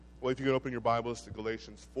Well, if you can open your Bibles to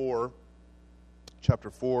Galatians 4,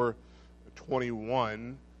 chapter 4,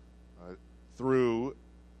 21 through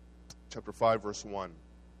chapter 5, verse 1.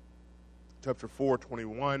 Chapter 4,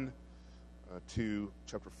 21 to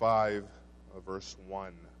chapter 5, verse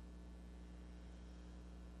 1.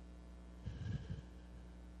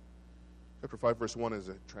 Chapter 5, verse 1 is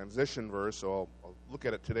a transition verse, so I'll look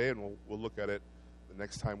at it today, and we'll look at it the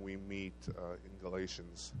next time we meet in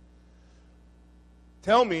Galatians.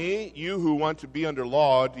 Tell me, you who want to be under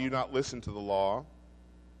law, do you not listen to the law?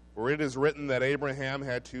 For it is written that Abraham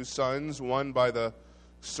had two sons, one by the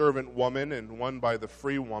servant woman and one by the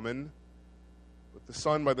free woman. But the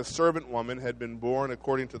son by the servant woman had been born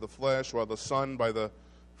according to the flesh, while the son by the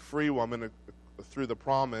free woman through the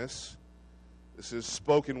promise. This is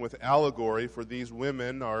spoken with allegory, for these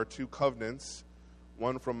women are two covenants,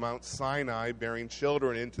 one from Mount Sinai, bearing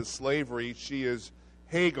children into slavery. She is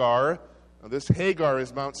Hagar. Now, this Hagar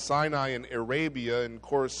is Mount Sinai in Arabia and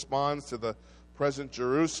corresponds to the present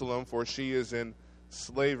Jerusalem, for she is in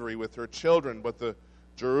slavery with her children. But the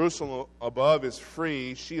Jerusalem above is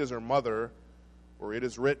free. She is her mother. For it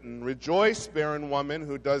is written, Rejoice, barren woman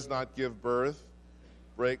who does not give birth.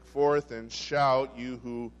 Break forth and shout, you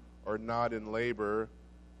who are not in labor.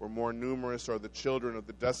 For more numerous are the children of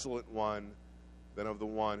the desolate one than of the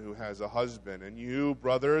one who has a husband. And you,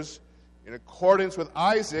 brothers, in accordance with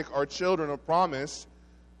Isaac, are children of promise.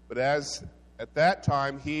 But as at that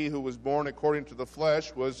time he who was born according to the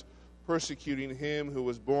flesh was persecuting him who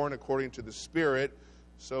was born according to the Spirit,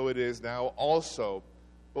 so it is now also.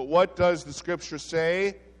 But what does the Scripture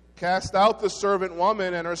say? Cast out the servant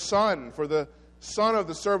woman and her son, for the son of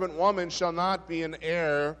the servant woman shall not be an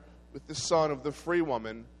heir with the son of the free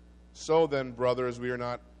woman. So then, brothers, we are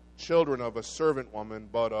not children of a servant woman,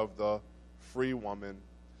 but of the free woman.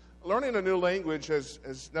 Learning a new language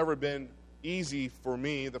has never been easy for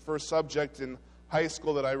me. The first subject in high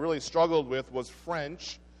school that I really struggled with was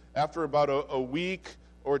French. After about a week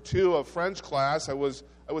or two of French class, I was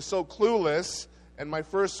so clueless, and my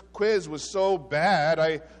first quiz was so bad,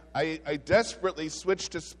 I desperately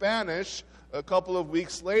switched to Spanish a couple of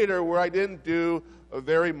weeks later, where I didn't do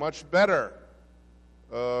very much better.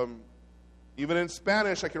 Even in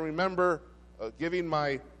Spanish, I can remember giving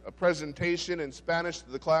a presentation in Spanish to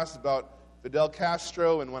the class about Fidel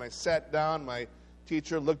Castro, and when I sat down, my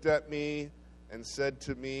teacher looked at me and said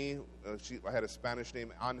to me, I had a Spanish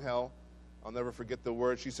name, Angel. I'll never forget the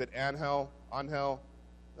word. She said, Angel.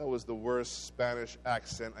 That was the worst Spanish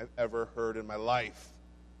accent I've ever heard in my life.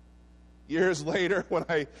 Years later, when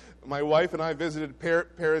my wife and I visited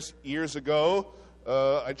Paris years ago,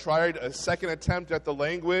 I tried a second attempt at the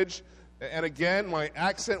language, and again, my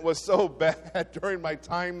accent was so bad during my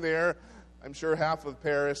time there, I'm sure half of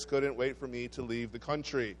Paris couldn't wait for me to leave the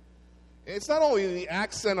country. It's not only the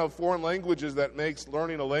accent of foreign languages that makes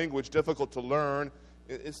learning a language difficult to learn.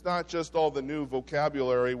 It's not just all the new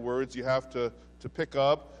vocabulary words you have to pick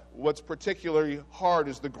up. What's particularly hard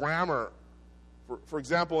is the grammar. For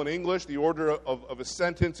example, in English, the order of a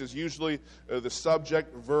sentence is usually the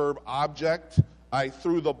subject, verb, object. I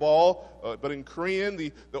threw the ball. But in Korean,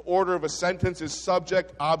 the order of a sentence is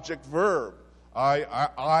subject, object, verb.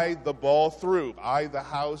 I the ball threw. I the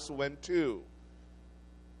house went to.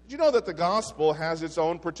 Did you know that the gospel has its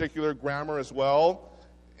own particular grammar as well?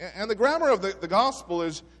 And the grammar of the gospel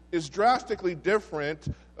is drastically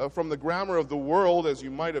different from the grammar of the world, as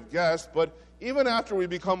you might have guessed. But even after we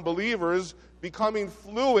become believers, becoming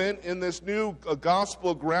fluent in this new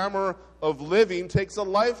gospel grammar of living takes a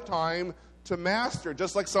lifetime to master.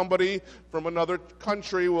 Just like somebody from another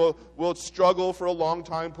country will struggle for a long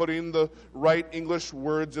time putting the right English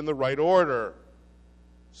words in the right order.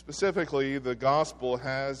 Specifically, the gospel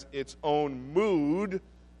has its own mood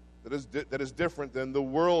that is different than the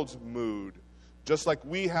world's mood. Just like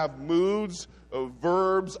we have moods,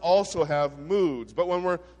 verbs also have moods. But when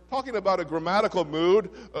we're talking about a grammatical mood,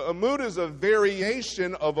 a mood is a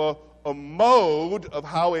variation of a mode of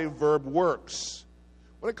how a verb works.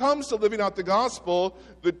 When it comes to living out the gospel,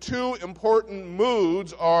 the two important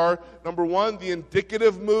moods are, number one, the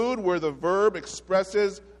indicative mood, where the verb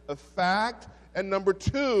expresses a fact, and number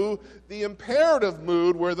two, the imperative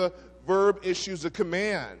mood, where the verb issues a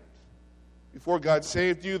command. Before God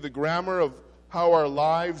saved you, the grammar of how our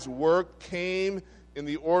lives work came in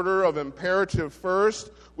the order of imperative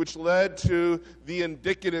first, which led to the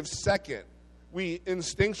indicative second. We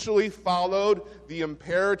instinctually followed the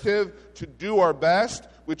imperative to do our best,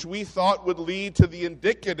 which we thought would lead to the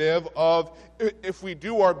indicative of, if we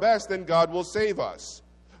do our best, then God will save us.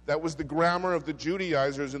 That was the grammar of the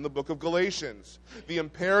Judaizers in the book of Galatians. The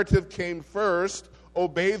imperative came first,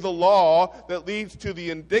 obey the law that leads to the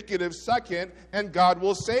indicative second, and God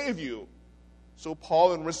will save you. So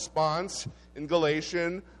Paul, in response, in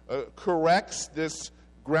Galatians, corrects this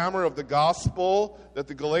grammar of the gospel that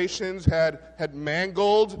the Galatians had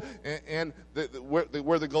mangled, and where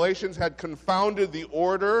the Galatians had confounded the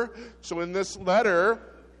order. So in this letter,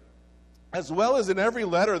 as well as in every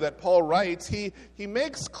letter that Paul writes, he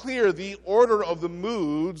makes clear the order of the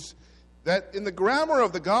moods, that in the grammar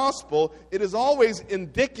of the gospel, it is always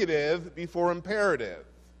indicative before imperative.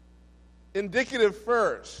 Indicative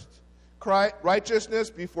first.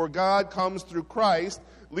 Righteousness before God comes through Christ,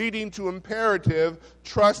 leading to imperative,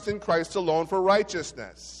 trust in Christ alone for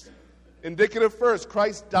righteousness. Indicative first,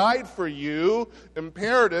 Christ died for you.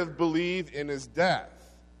 Imperative, believe in his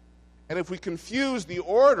death. And if we confuse the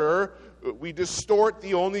order, we distort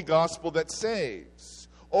the only gospel that saves.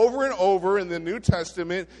 Over and over in the New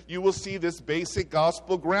Testament, you will see this basic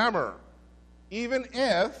gospel grammar. Even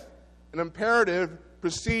if an imperative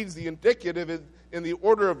precedes the indicative in the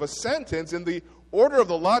order of a sentence, in the order of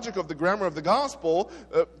the logic of the grammar of the gospel,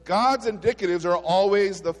 God's indicatives are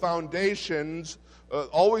always the foundation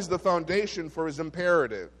for his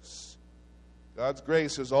imperatives. God's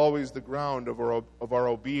grace is always the ground of our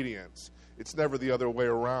obedience. It's never the other way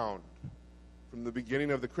around. From the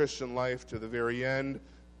beginning of the Christian life to the very end,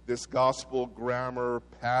 this gospel grammar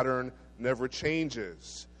pattern never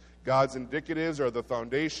changes. God's indicatives are the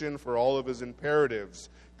foundation for all of his imperatives.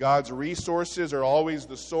 God's resources are always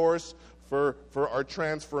the source for our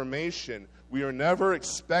transformation. We are never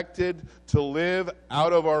expected to live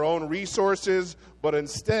out of our own resources, but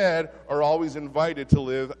instead are always invited to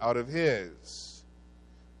live out of his.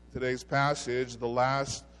 Today's passage, the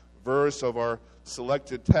last verse of our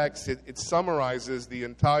selected text, it summarizes the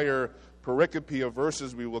entire pericope of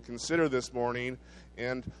verses we will consider this morning,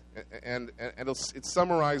 and it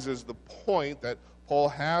summarizes the point that Paul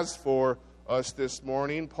has for us this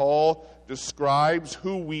morning. Paul describes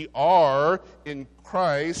who we are in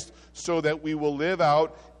Christ so that we will live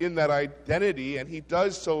out in that identity, and he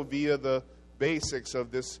does so via the basics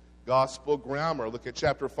of this gospel grammar. Look at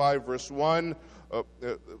chapter 5, verse 1.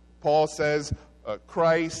 Paul says,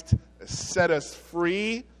 Christ set us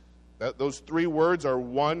free. Those three words are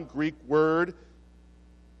one Greek word,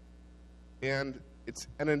 and it's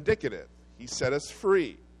an indicative. He set us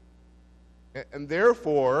free. And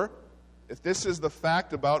therefore, if this is the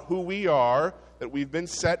fact about who we are, that we've been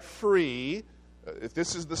set free, if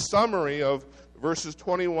this is the summary of verses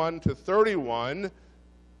 21 to 31,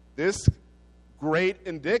 this great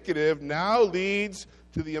indicative now leads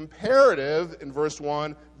to the imperative in verse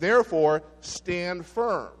 1, therefore, stand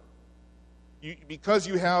firm. Because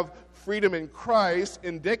you have freedom in Christ,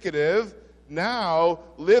 indicative, now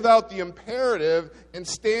live out the imperative and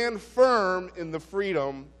stand firm in the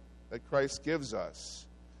freedom that Christ gives us.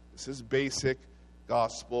 This is basic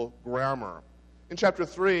gospel grammar. In chapter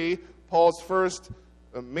 3, Paul's first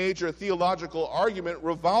major theological argument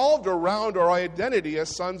revolved around our identity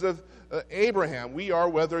as sons of Abraham. We are,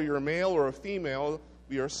 whether you're a male or a female,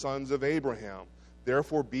 we are sons of Abraham.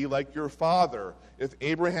 Therefore, be like your father. If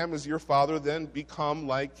Abraham is your father, then become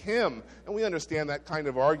like him. And we understand that kind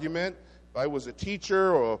of argument. If I was a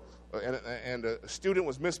teacher and a student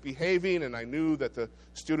was misbehaving and I knew that the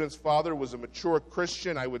student's father was a mature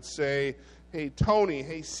Christian, I would say, hey, Tony,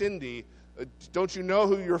 hey, Cindy, don't you know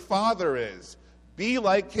who your father is? Be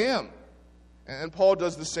like him. And Paul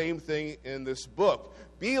does the same thing in this book.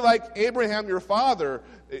 Be like Abraham, your father.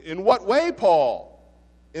 In what way, Paul?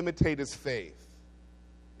 Imitate his faith.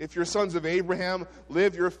 If you're sons of Abraham,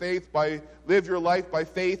 live your life by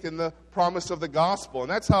faith in the promise of the gospel. And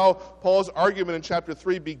that's how Paul's argument in chapter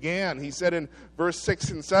 3 began. He said in verse 6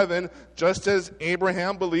 and 7, just as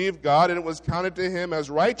Abraham believed God and it was counted to him as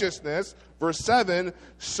righteousness, verse 7,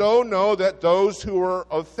 so know that those who are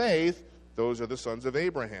of faith, those are the sons of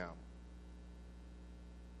Abraham.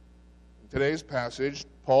 In today's passage,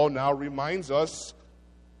 Paul now reminds us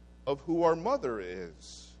of who our mother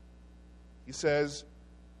is. He says,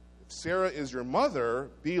 Sarah is your mother,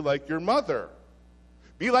 be like your mother.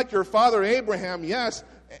 Be like your father Abraham, yes.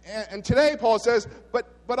 And today Paul says, but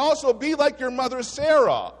also be like your mother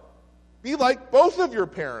Sarah. Be like both of your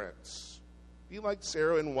parents. Be like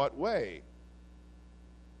Sarah in what way?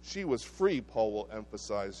 She was free, Paul will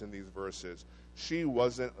emphasize in these verses. She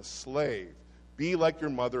wasn't a slave. Be like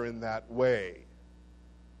your mother in that way.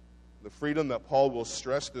 The freedom that Paul will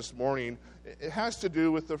stress this morning, it has to do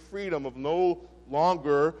with the freedom of no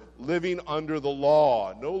longer living under the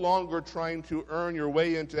law, no longer trying to earn your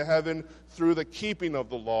way into heaven through the keeping of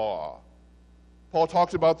the law. Paul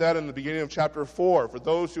talked about that in the beginning of chapter 4. For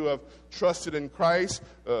those who have trusted in Christ,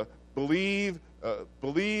 believe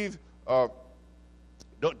Believe.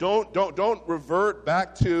 Don't revert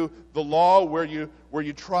back to the law where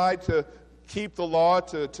you try to keep the law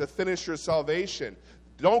to finish your salvation.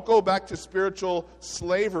 Don't go back to spiritual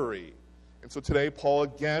slavery. And so today, Paul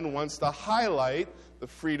again wants to highlight the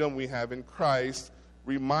freedom we have in Christ,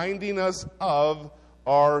 reminding us of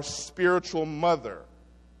our spiritual mother.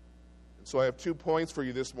 And so I have 2 points for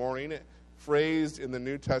you this morning, phrased in the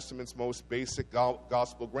New Testament's most basic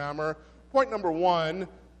gospel grammar. Point number 1,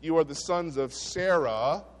 you are the sons of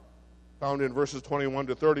Sarah, found in verses 21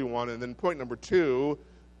 to 31. And then point number 2,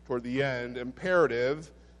 toward the end,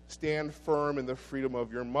 imperative, stand firm in the freedom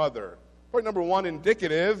of your mother. Point number 1,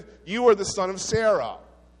 indicative, you are the son of Sarah.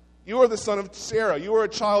 You are the son of Sarah. You are a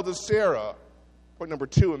child of Sarah. Point number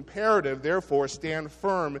 2, imperative, therefore, stand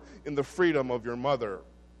firm in the freedom of your mother.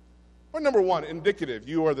 Point number 1, indicative,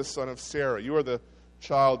 you are the son of Sarah. You are the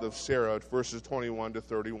child of Sarah, verses 21 to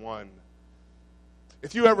 31.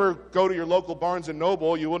 If you ever go to your local Barnes &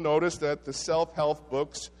 Noble, you will notice that the self-help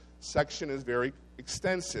books section is very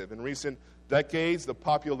extensive. In recent decades, the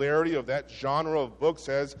popularity of that genre of books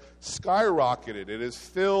has skyrocketed. It is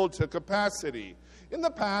filled to capacity. In the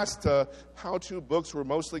past, how-to books were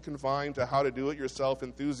mostly confined to how-to-do-it-yourself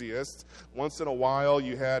enthusiasts. Once in a while,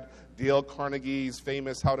 you had Dale Carnegie's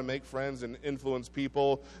famous How to Make Friends and Influence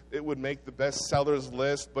People. It would make the bestsellers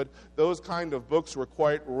list, but those kind of books were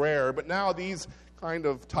quite rare. But now these kind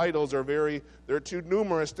of titles they're too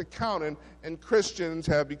numerous to count, and Christians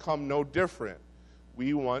have become no different.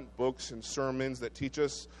 We want books and sermons that teach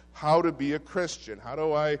us how to be a Christian.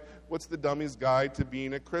 What's the dummy's guide to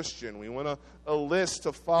being a Christian? We want a list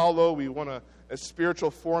to follow. We want a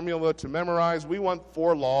spiritual formula to memorize. We want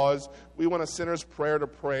 4 laws. We want a sinner's prayer to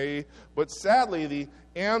pray. But sadly, the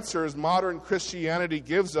answers modern Christianity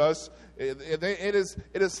gives us, it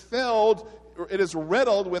is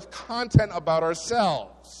riddled with content about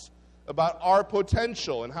ourselves, about our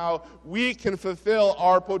potential and how we can fulfill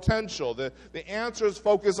our potential. The answers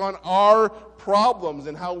focus on our problems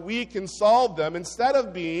and how we can solve them instead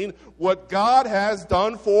of being what God has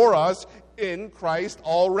done for us in Christ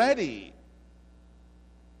already.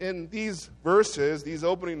 In these verses, these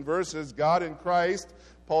opening verses, God in Christ,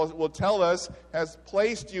 Paul will tell us, has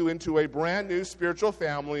placed you into a brand new spiritual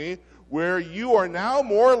family where you are now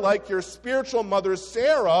more like your spiritual mother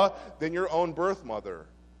Sarah than your own birth mother.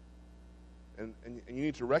 And you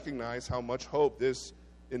need to recognize how much hope this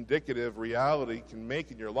indicative reality can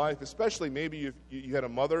make in your life, especially maybe if you had a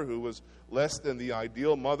mother who was less than the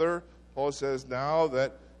ideal mother. Paul says now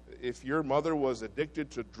that if your mother was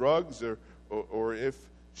addicted to drugs or if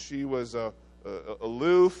she was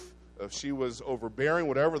aloof, if she was overbearing,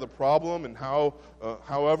 whatever the problem, and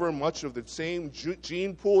however much of the same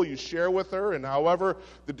gene pool you share with her, and however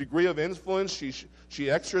the degree of influence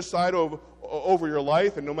she exercised over your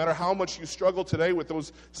life, and no matter how much you struggle today with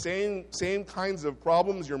those same kinds of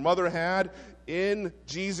problems your mother had, in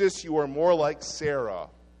Jesus you are more like Sarah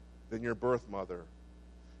than your birth mother.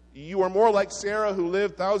 You are more like Sarah, who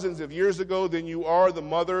lived thousands of years ago, than you are the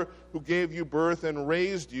mother who gave you birth and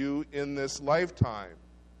raised you in this lifetime.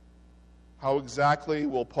 How exactly?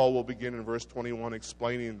 Well, Paul will begin in verse 21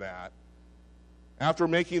 explaining that. After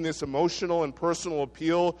making this emotional and personal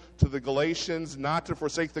appeal to the Galatians not to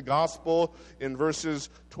forsake the gospel in verses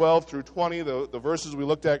 12 through 20, the verses we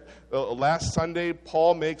looked at last Sunday,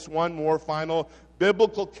 Paul makes one more final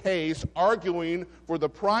biblical case arguing for the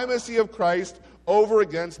primacy of Christ over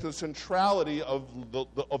against the centrality of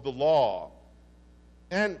the law.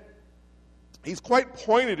 And he's quite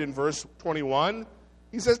pointed in verse 21.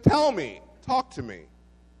 He says, tell me, talk to me.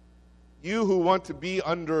 You who want to be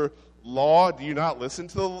under law, do you not listen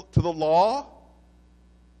to the law?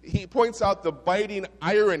 He points out the biting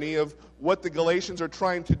irony of what the Galatians are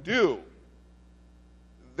trying to do.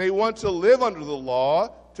 They want to live under the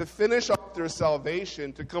law, to finish up their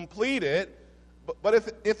salvation, to complete it. But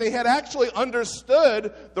if they had actually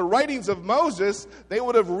understood the writings of Moses, they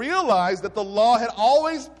would have realized that the law had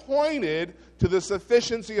always pointed to the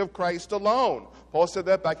sufficiency of Christ alone. Paul said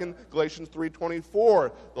that back in Galatians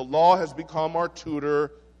 3:24. The law has become our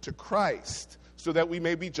tutor to Christ, so that we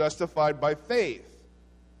may be justified by faith.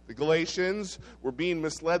 The Galatians were being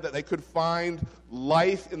misled that they could find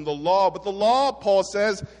life in the law, but the law, Paul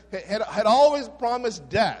says, had always promised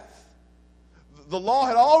death. The law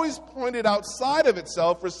had always pointed outside of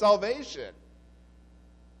itself for salvation.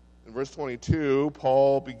 In verse 22,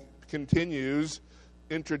 Paul continues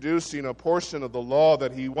introducing a portion of the law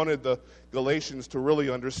that he wanted the Galatians to really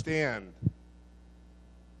understand.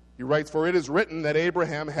 He writes, for it is written that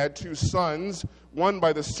Abraham had 2 sons, one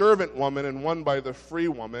by the servant woman and one by the free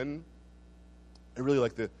woman. I really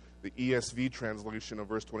like the the ESV translation of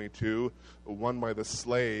verse 22, one by the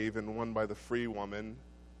slave and one by the free woman.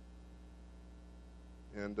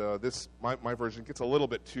 And my version gets a little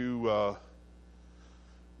bit too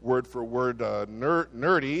word for word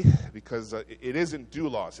nerdy, because it isn't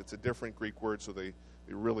doulos. It's a different Greek word, so they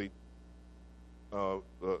really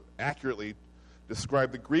accurately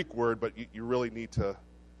describe the Greek word, but you really need to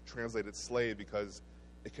translate it slave because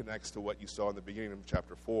it connects to what you saw in the beginning of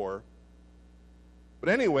chapter 4. But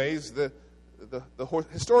anyways, the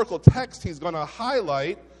historical text he's going to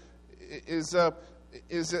highlight is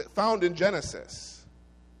found in Genesis.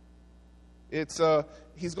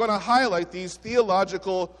 He's going to highlight these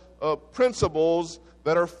theological principles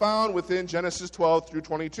that are found within Genesis 12 through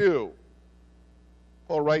 22.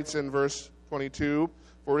 Paul writes in verse 22,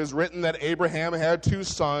 "For it is written that Abraham had two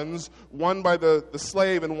sons, one by the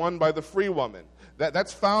slave and one by the free woman."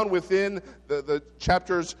 That's found within the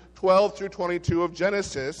chapters 12 through 22 of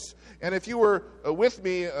Genesis. And if you were with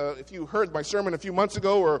me, if you heard my sermon a few months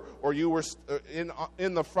ago, or you were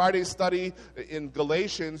in the Friday study in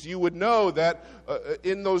Galatians, you would know that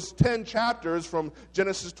in those 10 chapters from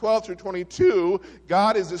Genesis 12 through 22,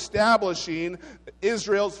 God is establishing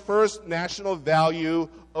Israel's first national value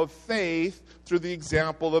of faith through the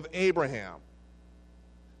example of Abraham.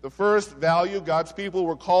 The first value God's people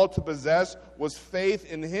were called to possess was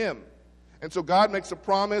faith in him. And so God makes a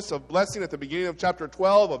promise of blessing at the beginning of chapter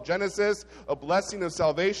 12 of Genesis, a blessing of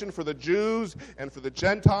salvation for the Jews and for the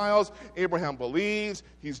Gentiles. Abraham believes,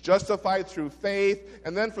 he's justified through faith.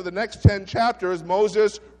 And then for the next 10 chapters,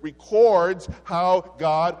 Moses records how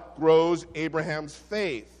God grows Abraham's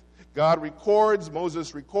faith.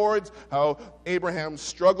 Moses records how Abraham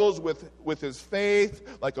struggles with his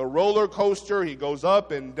faith like a roller coaster. He goes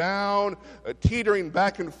up and down, teetering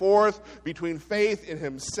back and forth between faith in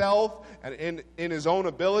himself and in his own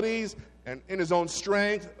abilities and in his own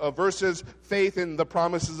strength versus faith in the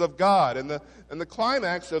promises of God. And the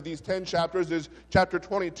climax of these 10 chapters is chapter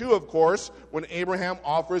 22, of course, when Abraham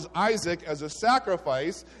offers Isaac as a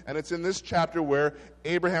sacrifice. And it's in this chapter where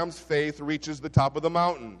Abraham's faith reaches the top of the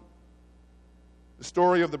mountain. The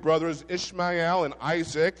story of the brothers Ishmael and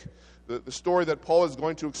Isaac, the story that Paul is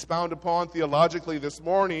going to expound upon theologically this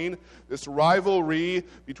morning, this rivalry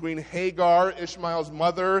between Hagar, Ishmael's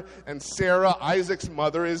mother, and Sarah, Isaac's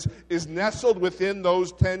mother, is nestled within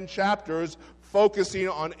those 10 chapters, focusing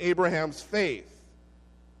on Abraham's faith.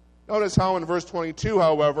 Notice how in verse 22,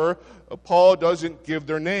 however, Paul doesn't give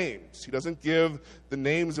their names. He doesn't give the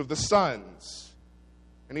names of the sons.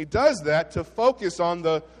 And he does that to focus on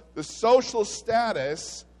the social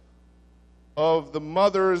status of the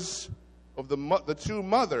mothers, of the two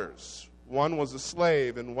mothers. One was a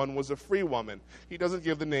slave and one was a free woman. He doesn't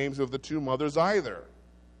give the names of the two mothers either.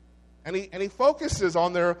 And he focuses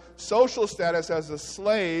on their social status as a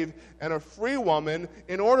slave and a free woman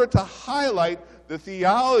in order to highlight the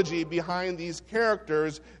theology behind these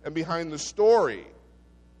characters and behind the story.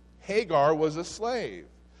 Hagar was a slave.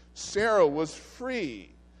 Sarah was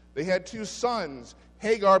free. They had two sons.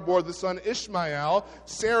 Hagar bore the son Ishmael.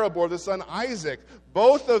 Sarah bore the son Isaac.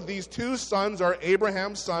 Both of these two sons are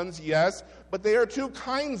Abraham's sons, yes, but they are two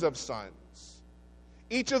kinds of sons.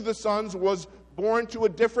 Each of the sons was born to a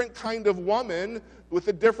different kind of woman with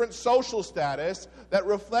a different social status that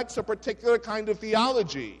reflects a particular kind of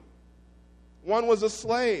theology. One was a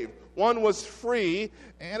slave. One was free.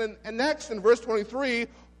 And next, in verse 23,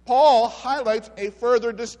 Paul highlights a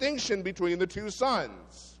further distinction between the two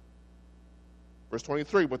sons. Verse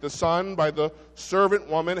 23, "But the son by the servant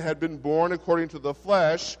woman had been born according to the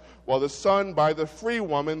flesh, while the son by the free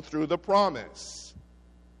woman through the promise."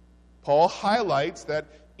 Paul highlights that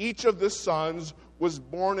each of the sons was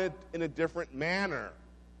born in a different manner.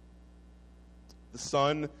 The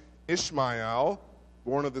son Ishmael,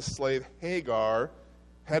 born of the slave Hagar,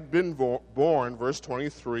 had been born, verse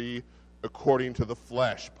 23, according to the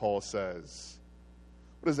flesh, Paul says.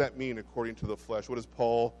 What does that mean, according to the flesh? What is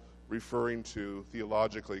Paul referring to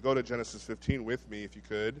theologically? Go to Genesis 15 with me, if you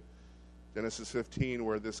could. Genesis 15,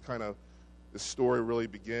 where this story really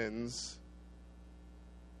begins.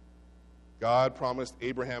 God promised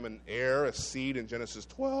Abraham an heir, a seed in Genesis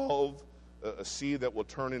 12, a seed that will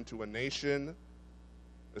turn into a nation,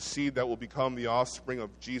 a seed that will become the offspring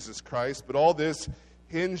of Jesus Christ. But all this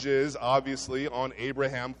hinges, obviously, on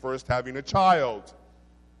Abraham first having a child.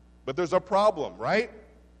 But there's a problem, right?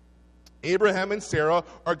 Abraham and Sarah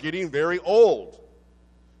are getting very old.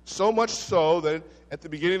 So much so that at the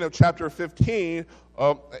beginning of chapter 15,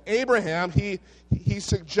 Abraham, he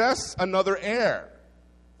suggests another heir.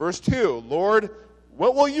 Verse 2, "Lord,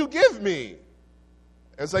 what will you give me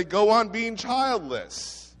as I go on being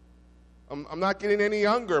childless?" I'm not getting any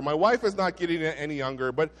younger. My wife is not getting any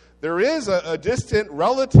younger. But there is a distant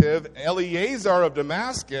relative, Eleazar of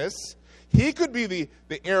Damascus. He could be the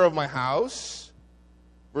heir of my house.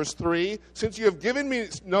 Verse 3, since you have given me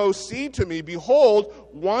no seed to me, behold,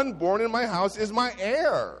 one born in my house is my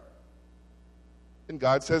heir. And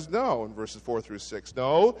God says no in verses 4 through 6.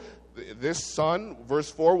 No, this son, verse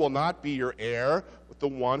 4, will not be your heir, but the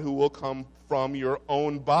one who will come from your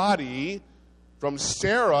own body, from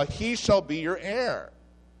Sarah, he shall be your heir.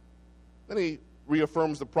 Then he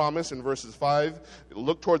reaffirms the promise in verses 5.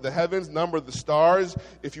 Look toward the heavens, number the stars.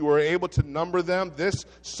 If you are able to number them,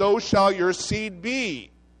 so shall your seed be.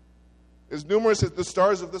 As numerous as the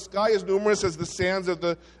stars of the sky, as numerous as the sands of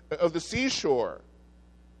the seashore.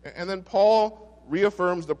 And then Paul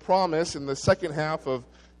reaffirms the promise in the second half of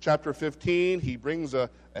chapter 15. He brings a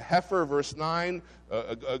heifer, verse 9,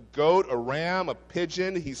 a goat, a ram, a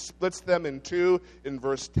pigeon. He splits them in two in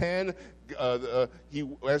verse 10.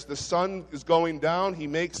 As the sun is going down, he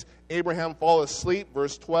makes Abraham fall asleep,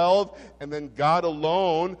 verse 12, and then God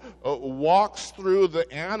alone walks through the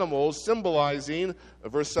animals, symbolizing,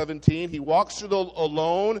 verse 17, he walks through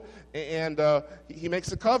alone, and he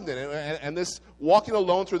makes a covenant. And this walking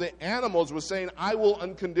alone through the animals was saying, I will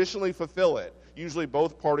unconditionally fulfill it. Usually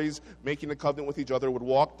both parties making a covenant with each other would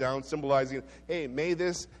walk down, symbolizing, hey, may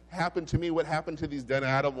this happen to me, what happened to these dead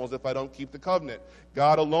animals if I don't keep the covenant.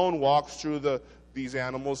 God alone walks through these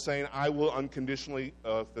animals saying, I will unconditionally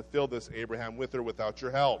fulfill this, Abraham, with or without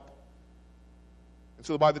your help. And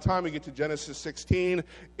so by the time we get to Genesis 16,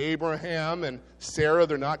 Abraham and Sarah,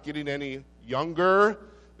 they're not getting any younger.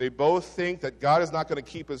 They both think that God is not going to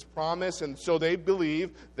keep his promise, and so they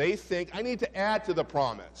think, I need to add to the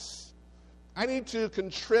promise. I need to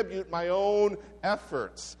contribute my own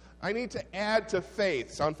efforts. I need to add to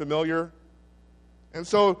faith. Sound familiar? And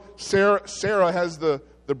so Sarah has the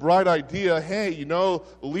bright idea, hey,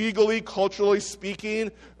 legally, culturally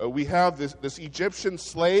speaking, we have this Egyptian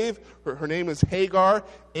slave. Her name is Hagar.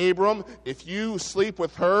 Abram, if you sleep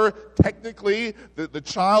with her, technically the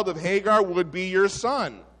child of Hagar would be your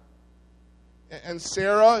son. And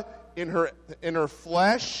Sarah, in her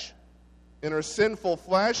flesh, in her sinful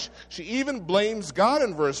flesh, she even blames God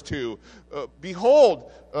in verse 2. Behold,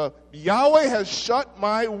 Yahweh has shut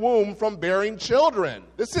my womb from bearing children.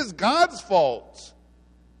 This is God's fault.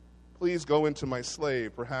 Please go into my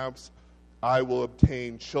slave. Perhaps I will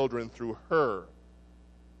obtain children through her.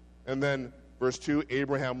 And then, verse 2,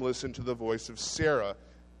 Abraham listened to the voice of Sarah.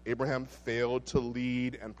 Abraham failed to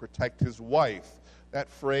lead and protect his wife. That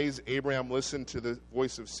phrase, Abraham listened to the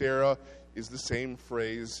voice of Sarah, is the same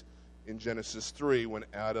phrase in Genesis 3 when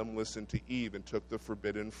Adam listened to Eve and took the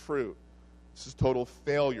forbidden fruit. This is total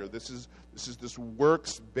failure. This is this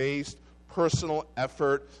works-based personal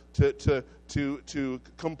effort to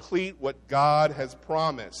complete what God has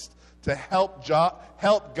promised, to help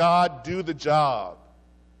God do the job.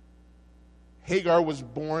 Hagar was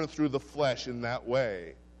born through the flesh in that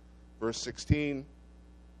way. Verse 15,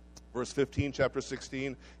 chapter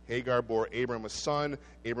 16, Hagar bore Abram a son.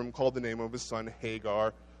 Abram called the name of his son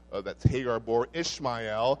Hagar. That's Hagar bore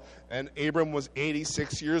Ishmael. And Abram was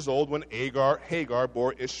 86 years old when Hagar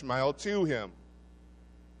bore Ishmael to him.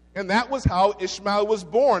 And that was how Ishmael was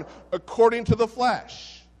born, according to the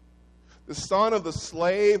flesh. The son of the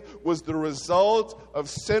slave was the result of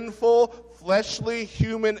sinful, fleshly,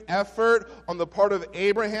 human effort on the part of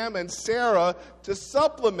Abraham and Sarah to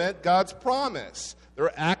supplement God's promise.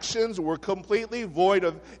 Their actions were completely void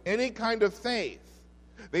of any kind of faith.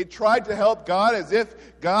 They tried to help God as if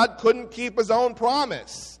God couldn't keep his own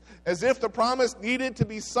promise, as if the promise needed to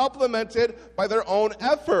be supplemented by their own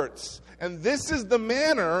efforts. And this is the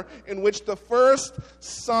manner in which the first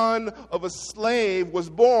son of a slave was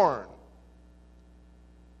born.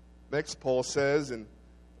 Next, Paul says in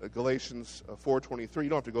Galatians 4:23, you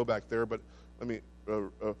don't have to go back there, but let me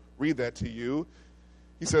read that to you.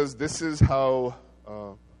 He says, this is how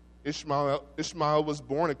Ishmael was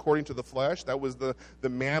born according to the flesh. That was the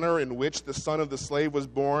manner in which the son of the slave was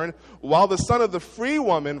born. While the son of the free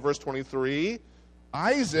woman, verse 23,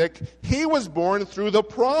 Isaac, he was born through the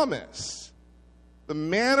promise. The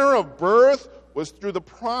manner of birth was through the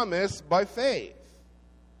promise by faith.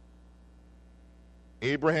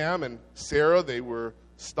 Abraham and Sarah, they were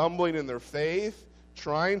stumbling in their faith,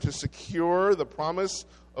 trying to secure the promise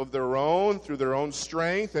of their own through their own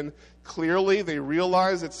strength, and clearly they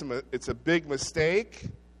realize it's a big mistake.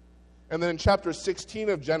 And then in chapter 16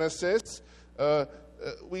 of Genesis,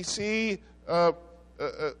 we see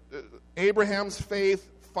Abraham's faith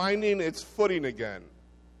finding its footing again.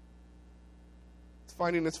 It's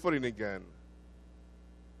finding its footing again.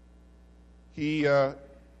 He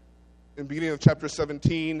In the beginning of chapter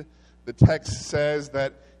 17, the text says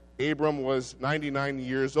that Abram was 99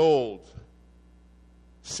 years old.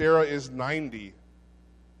 Sarah is 90.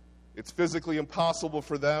 It's physically impossible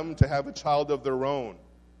for them to have a child of their own.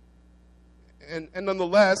 And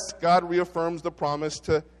nonetheless, God reaffirms the promise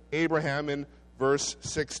to Abraham in verse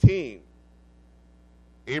 16.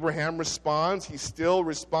 Abraham responds. He still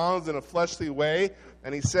responds in a fleshly way.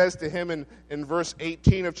 And he says to him in verse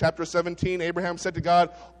 18 of chapter 17, Abraham said to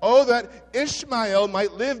God, "Oh, that Ishmael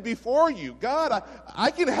might live before you. God,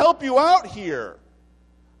 I can help you out here.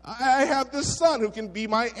 I have this son who can be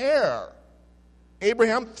my heir."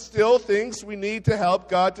 Abraham still thinks we need to help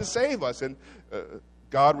God to save us. And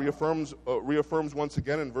God reaffirms once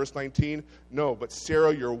again in verse 19, "No, but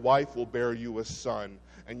Sarah your wife will bear you a son,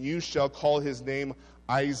 and you shall call his name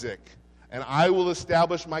Isaac. And I will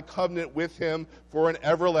establish my covenant with him for an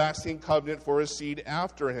everlasting covenant for his seed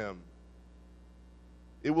after him."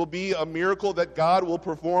 It will be a miracle that God will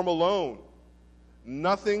perform alone.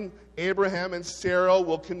 Nothing Abraham and Sarah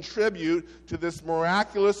will contribute to this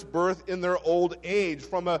miraculous birth in their old age.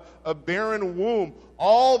 From a barren womb,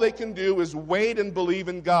 all they can do is wait and believe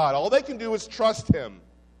in God. All they can do is trust him.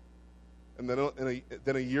 And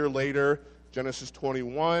then a year later, Genesis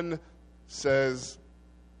 21 says,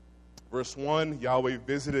 verse 1, Yahweh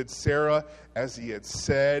visited Sarah as he had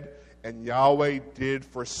said, and Yahweh did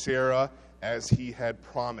for Sarah as he had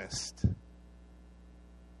promised.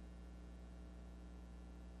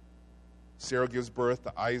 Sarah gives birth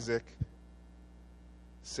to Isaac.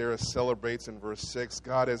 Sarah celebrates in verse 6,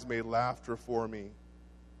 "God has made laughter for me."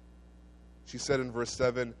 She said in verse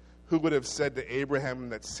 7, "Who would have said to Abraham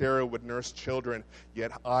that Sarah would nurse children?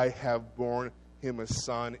 Yet I have borne him a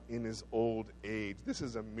son in his old age." This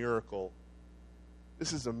is a miracle.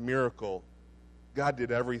 This is a miracle. God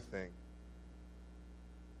did everything.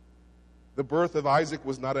 The birth of Isaac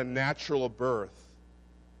was not a natural birth.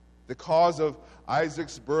 The cause of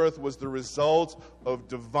Isaac's birth was the result of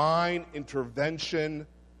divine intervention,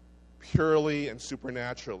 purely and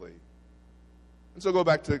supernaturally. And so go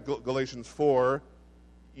back to Galatians 4.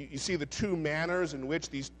 You see the two manners in which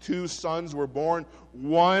these two sons were born.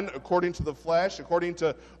 One, according to the flesh, according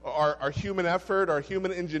to our human effort, our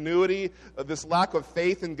human ingenuity, this lack of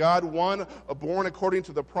faith in God. One, born according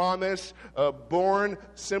to the promise, born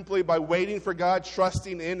simply by waiting for God,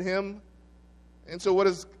 trusting in him. And so what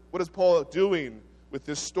is Paul doing with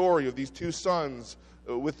this story of these two sons,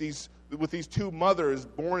 with these two mothers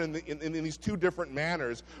born in these two different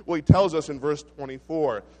manners? Well, he tells us in verse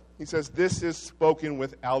 24. He says, "This is spoken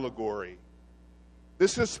with allegory."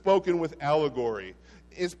 This is spoken with allegory.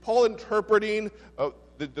 Is Paul interpreting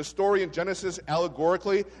the story in Genesis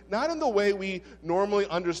allegorically? Not in the way we normally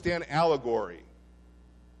understand allegory.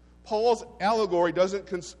 Paul's allegory doesn't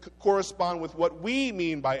correspond with what we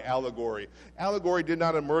mean by allegory. Allegory did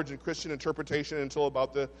not emerge in Christian interpretation until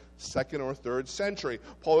about the 2nd or 3rd century.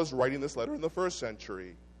 Paul is writing this letter in the 1st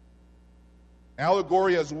century.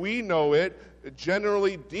 Allegory, as we know it,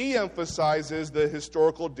 generally de-emphasizes the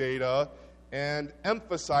historical data and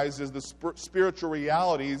emphasizes the spiritual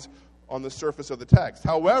realities on the surface of the text.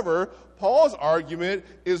 However, Paul's argument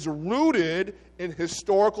is rooted in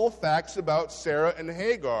historical facts about Sarah and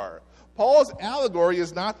Hagar. Paul's allegory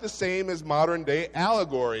is not the same as modern-day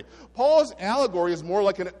allegory. Paul's allegory is more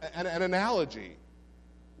like an analogy,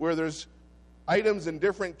 where there's items in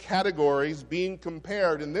different categories being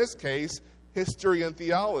compared, in this case, history and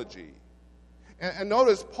theology. And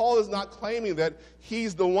notice, Paul is not claiming that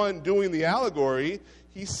he's the one doing the allegory.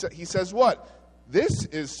 He says what? This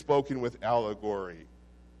is spoken with allegory.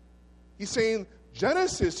 He's saying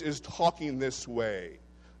Genesis is talking this way,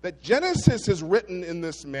 that Genesis is written in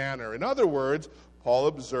this manner. In other words, Paul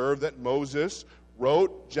observed that Moses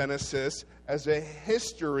wrote Genesis as a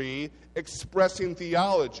history expressing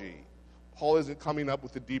theology. Paul isn't coming up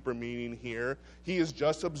with a deeper meaning here. He is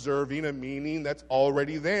just observing a meaning that's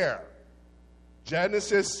already there.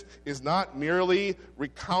 Genesis is not merely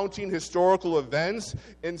recounting historical events.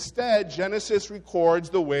 Instead, Genesis records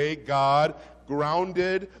the way God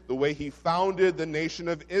grounded, the way he founded the nation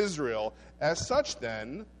of Israel. As such,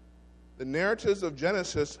 then, the narratives of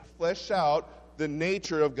Genesis flesh out the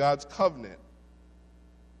nature of God's covenant.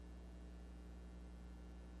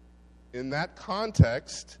 In that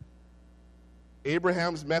context,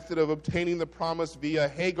 Abraham's method of obtaining the promise via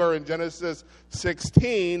Hagar in Genesis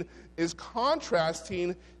 16 is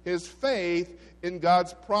contrasting his faith in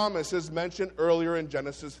God's promises mentioned earlier in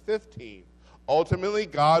Genesis 15. Ultimately,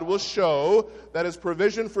 God will show that his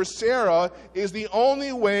provision for Sarah is the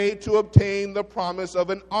only way to obtain the promise of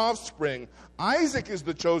an offspring. Isaac is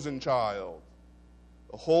the chosen child.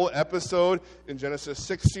 The whole episode in Genesis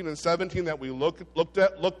 16 and 17 that we looked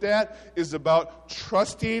at is about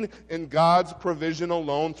trusting in God's provision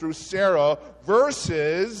alone through Sarah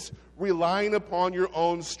versus relying upon your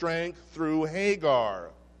own strength through Hagar.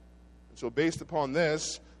 And so based upon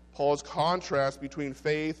this, Paul's contrast between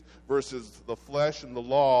faith versus the flesh and the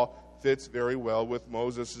law fits very well with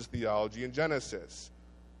Moses' theology in Genesis.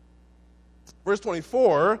 Verse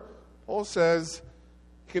 24, Paul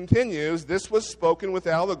continues, this was spoken with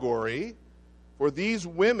allegory, for these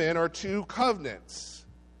women are two covenants.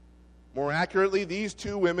 More accurately, these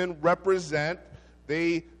two women represent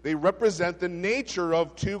the nature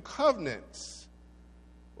of two covenants.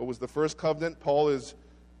 What was the first covenant? Paul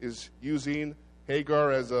is using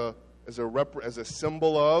Hagar as a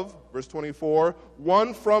symbol of, verse 24,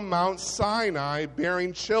 one from Mount Sinai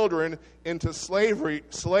bearing children into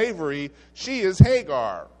slavery. She is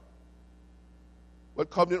Hagar. What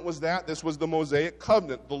covenant was that? This was the Mosaic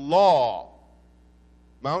covenant, the law.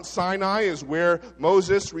 Mount Sinai is where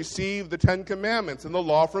Moses received the Ten Commandments and the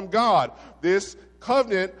law from God. This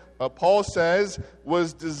covenant, Paul says,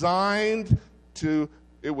 was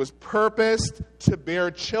purposed to bear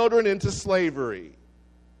children into slavery.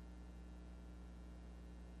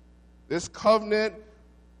 This covenant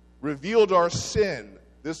revealed our sin.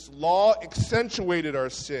 This law accentuated our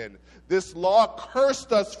sin. This law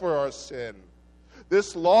cursed us for our sin.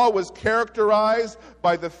 This law was characterized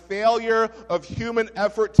by the failure of human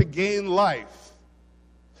effort to gain life.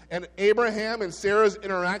 And Abraham and Sarah's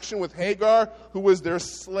interaction with Hagar, who was their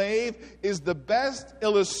slave, is the best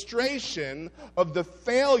illustration of the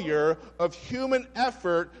failure of human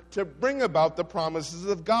effort to bring about the promises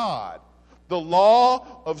of God. The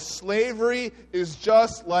law of slavery is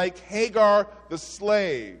just like Hagar the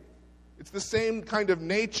slave. It's the same kind of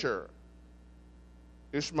nature.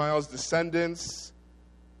 Ishmael's descendants,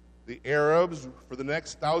 the Arabs, for the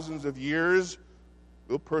next thousands of years,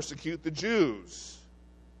 will persecute the Jews.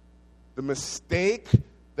 The mistake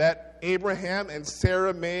that Abraham and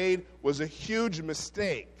Sarah made was a huge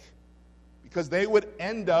mistake because they would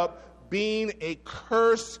end up being a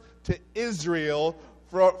curse to Israel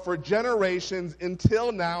for generations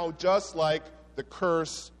until now, just like the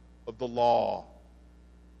curse of the law.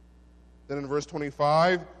 Then in verse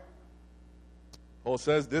 25, Paul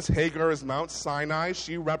says, this Hagar is Mount Sinai.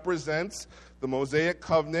 She represents the Mosaic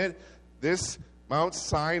covenant. This Mount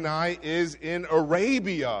Sinai is in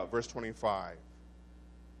Arabia, verse 25.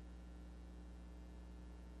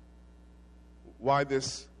 Why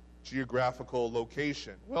this geographical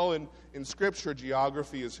location? Well, in Scripture,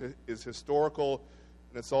 geography is historical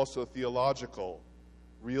and it's also theological.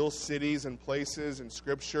 Real cities and places in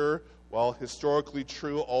Scripture, while historically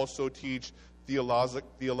true, also teach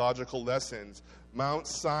theological lessons. Mount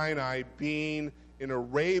Sinai being in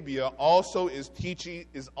Arabia also is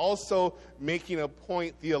also making a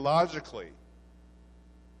point theologically.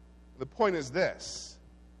 The point is this: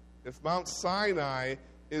 if Mount Sinai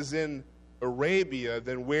is in Arabia,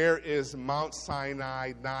 then where is Mount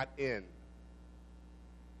Sinai not in?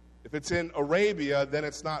 If it's in Arabia, then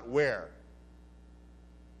it's not where?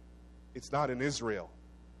 It's not in Israel.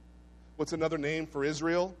 What's another name for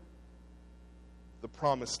Israel? The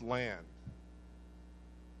Promised Land.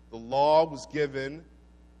 The law was given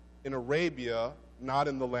in Arabia, not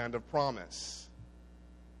in the land of promise.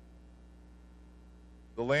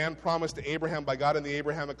 The land promised to Abraham by God in the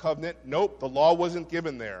Abrahamic covenant, nope, the law wasn't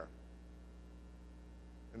given there.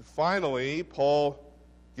 And finally, Paul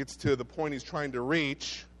gets to the point he's trying to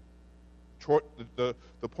reach, the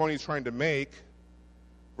point he's trying to make.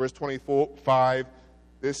 Verse 25,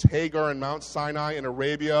 this Hagar in Mount Sinai in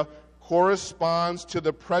Arabia corresponds to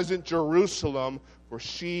the present Jerusalem, for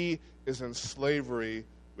she is in slavery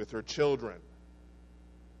with her children.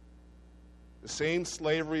 The same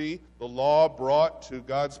slavery the law brought to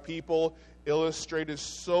God's people, illustrated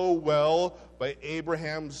so well by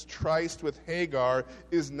Abraham's tryst with Hagar,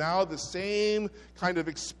 is now the same kind of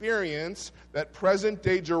experience that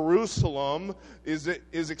present-day Jerusalem is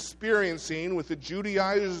experiencing with the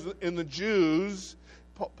Judaizers and the Jews.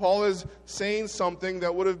 Paul is saying something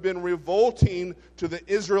that would have been revolting to the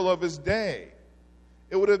Israel of his day.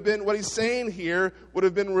 It would have been, what he's saying here would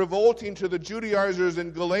have been revolting to the Judaizers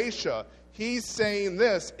in Galatia. He's saying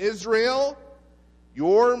this: Israel,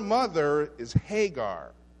 your mother is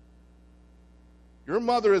Hagar. Your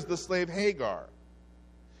mother is the slave Hagar.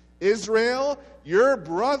 Israel, your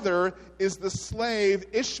brother is the slave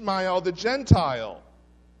Ishmael the Gentile.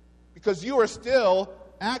 Because you are still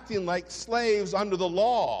acting like slaves under the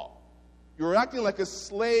law. You're acting like a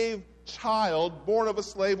slave child born of a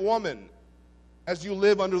slave woman as you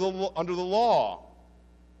live under the law.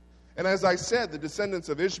 And as I said, the descendants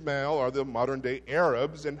of Ishmael are the modern-day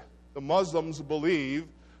Arabs, and the Muslims believe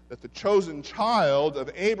that the chosen child of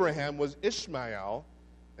Abraham was Ishmael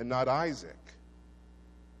and not Isaac.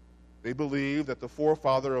 They believe that the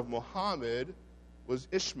forefather of Muhammad was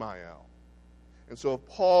Ishmael. And so if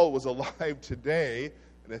Paul was alive today,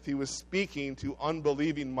 and if he was speaking to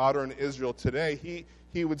unbelieving modern Israel today,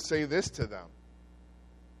 he would say this to them.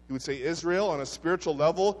 He would say, Israel, on a spiritual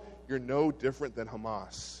level, you're no different than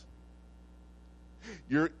Hamas.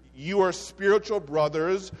 You are spiritual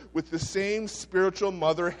brothers with the same spiritual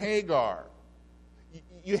mother, Hagar.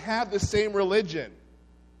 You have the same religion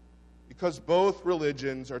because both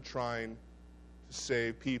religions are trying to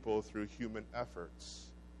save people through human efforts.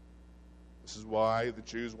 This is why the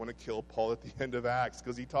Jews want to kill Paul at the end of Acts,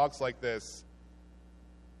 because he talks like this.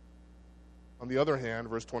 On the other hand,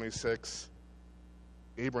 verse 26,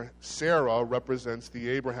 Sarah represents the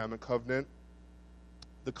Abrahamic covenant,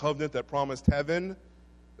 the covenant that promised heaven,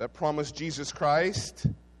 that promised Jesus Christ,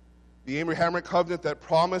 the Abrahamic covenant that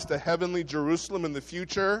promised a heavenly Jerusalem in the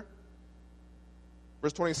future.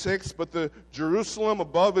 Verse 26, but the Jerusalem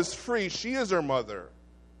above is free. She is her mother.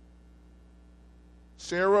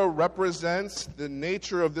 Sarah represents the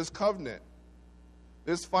nature of this covenant.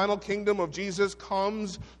 This final kingdom of Jesus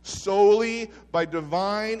comes solely by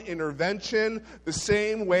divine intervention, the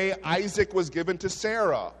same way Isaac was given to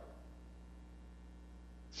Sarah.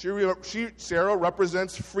 Sarah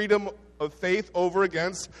represents freedom of faith over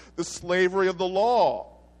against the slavery of the law.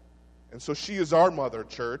 And so she is our mother,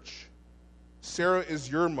 church. Sarah is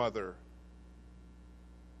your mother.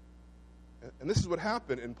 And this is what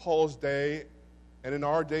happened in Paul's day and in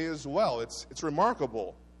our day as well. It's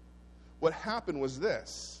remarkable. What happened was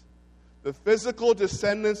this. The physical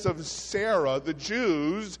descendants of Sarah, the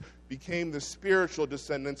Jews, became the spiritual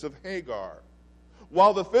descendants of Hagar.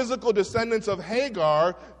 While the physical descendants of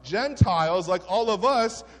Hagar, Gentiles like all of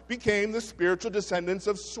us, became the spiritual descendants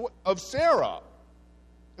of Sarah.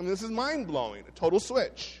 I mean, this is mind-blowing, a total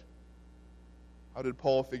switch. How did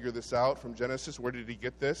Paul figure this out from Genesis? Where did he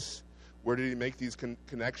get this? Where did he make these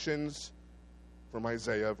connections? From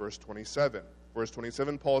Isaiah, verse 27. Verse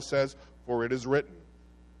 27, Paul says, for it is written.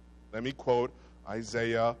 Let me quote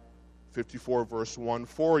Isaiah 54, verse 1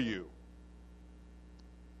 for you.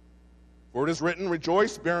 For it is written,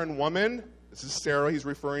 rejoice, barren woman. This is Sarah he's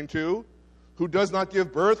referring to. Who does not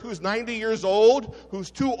give birth, who's 90 years old,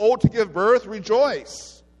 who's too old to give birth,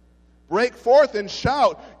 rejoice. Break forth and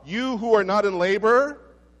shout, you who are not in labor.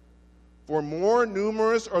 For more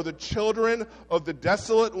numerous are the children of the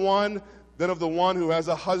desolate one than of the one who has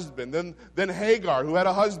a husband, than Hagar, who had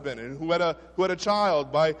a husband and who had a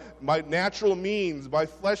child by natural means,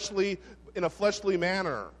 in a fleshly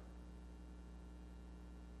manner.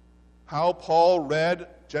 How Paul read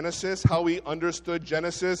Genesis, how he understood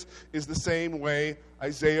Genesis, is the same way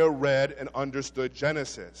Isaiah read and understood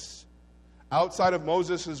Genesis. Outside of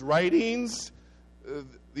Moses' writings,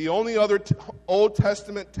 the only other Old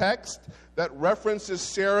Testament text that references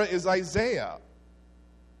Sarah is Isaiah.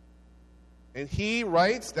 And he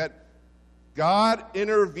writes that God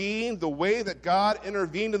intervened, the way that God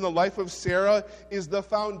intervened in the life of Sarah is the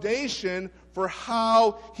foundation for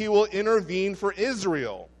how he will intervene for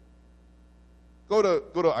Israel. Go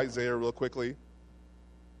to Isaiah real quickly.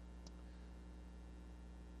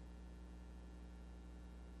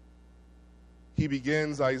 He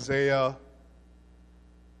begins Isaiah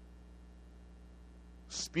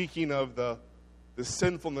speaking of the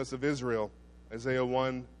sinfulness of Israel.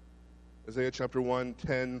 Isaiah chapter 1,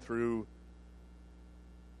 10 through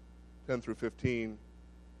 15.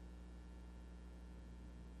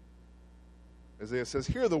 Isaiah says,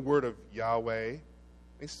 hear the word of Yahweh.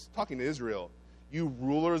 He's talking to Israel. You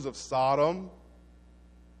rulers of Sodom,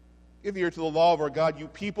 give ear to the law of our God, you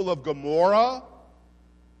people of Gomorrah.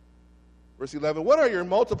 Verse 11, what are your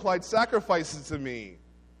multiplied sacrifices to me?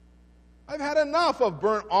 I've had enough of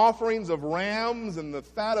burnt offerings of rams and the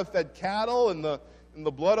fat of fed cattle and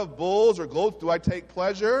the blood of bulls or goats. Do I take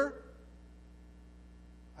pleasure?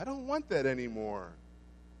 I don't want that anymore.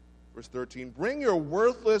 Verse 13, bring your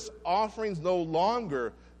worthless offerings no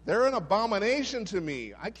longer. They're an abomination to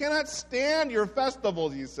me. I cannot stand your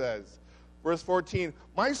festivals, he says. Verse 14,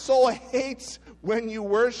 my soul hates when you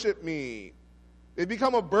worship me. They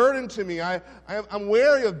become a burden to me. I'm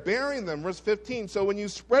wary of bearing them. Verse 15, so when you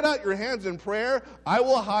spread out your hands in prayer, I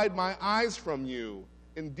will hide my eyes from you.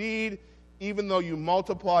 Indeed, even though you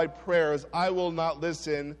multiply prayers, I will not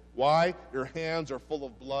listen. Why? Your hands are full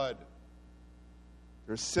of blood.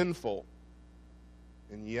 They're sinful.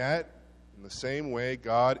 And yet, in the same way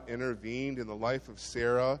God intervened in the life of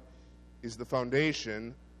Sarah is the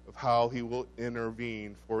foundation of how he will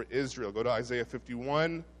intervene for Israel. Go to Isaiah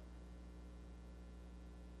 51.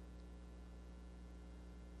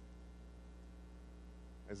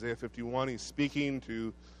 Isaiah 51, he's speaking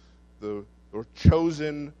to the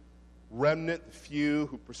chosen remnant, the few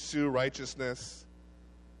who pursue righteousness.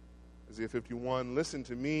 Isaiah 51, listen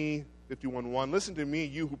to me, 51:1, listen to me,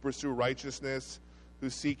 you who pursue righteousness, who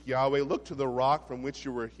seek Yahweh. Look to the rock from which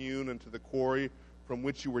you were hewn and to the quarry from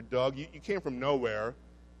which you were dug. You came from nowhere.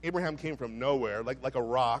 Abraham came from nowhere, like a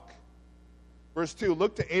rock. Verse 2,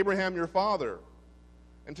 look to Abraham your father,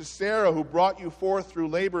 and to Sarah who brought you forth through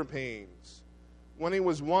labor pains. When he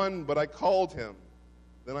was one, but I called him.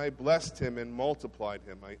 Then I blessed him and multiplied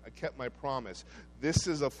him. I kept my promise. This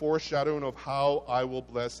is a foreshadowing of how I will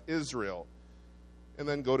bless Israel. And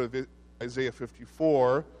then go to Isaiah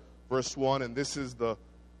 54, verse 1, and this is the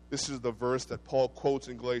verse that Paul quotes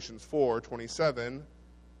in Galatians 4:27.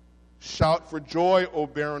 Shout for joy, O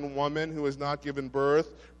barren woman who has not given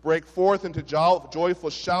birth. Break forth into joyful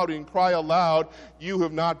shouting. Cry aloud, you who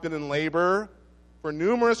have not been in labor. For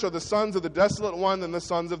numerous are the sons of the desolate one than the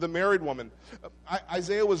sons of the married woman.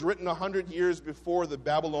 Isaiah was written 100 years before the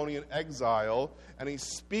Babylonian exile, and he's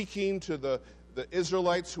speaking to the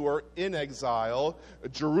Israelites who are in exile.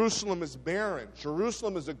 Jerusalem is barren.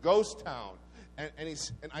 Jerusalem is a ghost town. And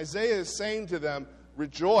Isaiah is saying to them,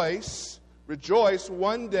 rejoice, rejoice.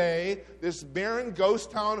 One day, this barren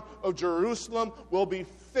ghost town of Jerusalem will be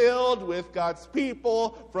filled with God's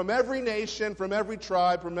people from every nation, from every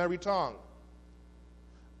tribe, from every tongue.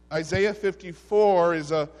 Isaiah 54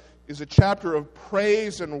 is a chapter of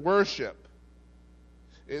praise and worship.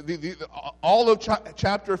 All of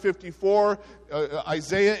chapter 54,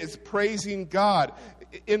 Isaiah is praising God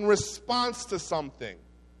in response to something.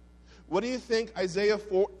 What do you think Isaiah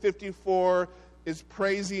 54 is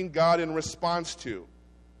praising God in response to?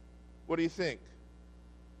 What do you think?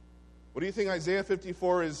 What do you think Isaiah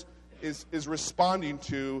 54 is responding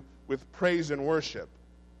to with praise and worship?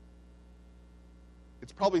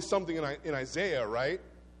 It's probably something in Isaiah, right?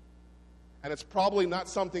 And it's probably not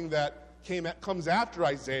something that comes after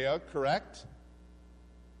Isaiah, correct?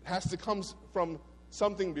 It has to come from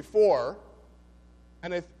something before.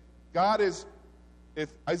 And if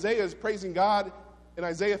Isaiah is praising God in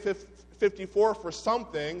Isaiah 54 for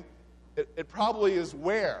something, it probably is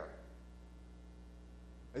where?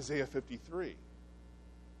 Isaiah 53.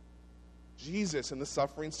 Jesus and the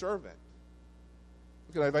suffering servant.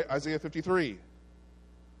 Look at Isaiah 53.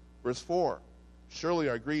 Verse 4, surely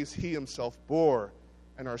our griefs he himself bore,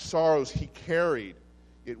 and our sorrows he carried.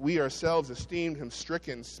 Yet we ourselves esteemed him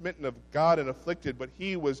stricken, smitten of God, and afflicted. But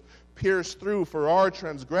he was pierced through for our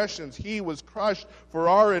transgressions. He was crushed for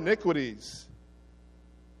our iniquities.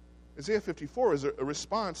 Isaiah 54 is a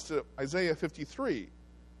response to Isaiah 53.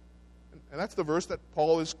 And that's the verse that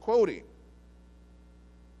Paul is quoting.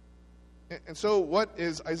 And so what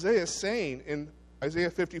is Isaiah saying in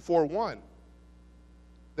Isaiah 54:1?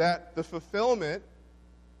 That the fulfillment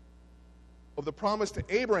of the promise to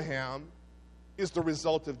Abraham is the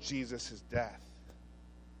result of Jesus' death.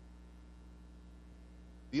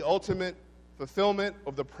 The ultimate fulfillment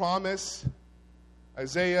of the promise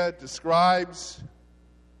Isaiah describes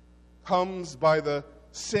comes by the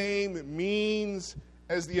same means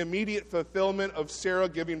as the immediate fulfillment of Sarah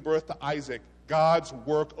giving birth to Isaac. God's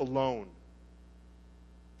work alone.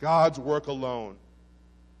 God's work alone.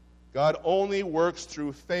 God only works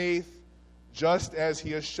through faith, just as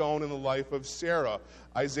he has shown in the life of Sarah.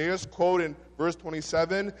 Isaiah's quote in verse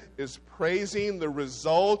 27 is praising the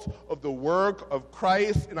result of the work of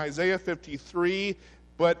Christ in Isaiah 53,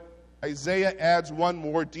 but Isaiah adds one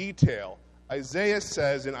more detail. Isaiah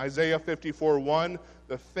says in Isaiah 54:1,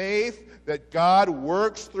 the faith that God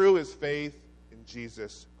works through is faith in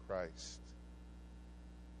Jesus Christ.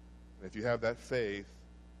 And if you have that faith,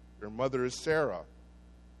 your mother is Sarah.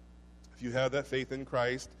 If you have that faith in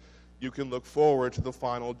Christ, you can look forward to the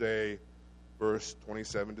final day, verse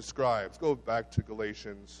 27 describes. Go back to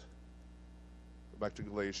Galatians.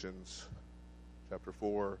 Chapter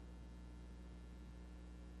 4.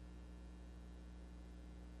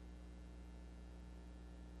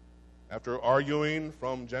 After arguing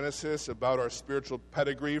from Genesis about our spiritual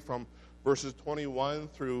pedigree from verses 21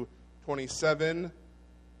 through 27,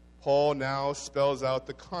 Paul now spells out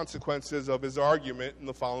the consequences of his argument in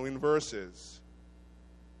the following verses.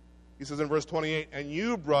 He says in verse 28, and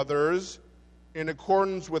you, brothers, in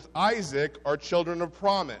accordance with Isaac, are children of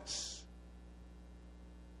promise.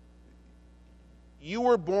 You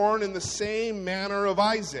were born in the same manner of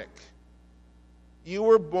Isaac. You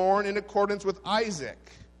were born in accordance with Isaac.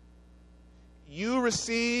 You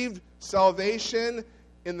received salvation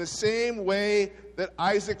in the same way that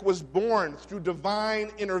Isaac was born, through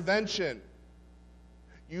divine intervention.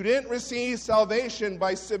 You didn't receive salvation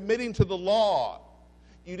by submitting to the law.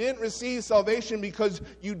 You didn't receive salvation because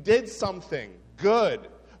you did something good,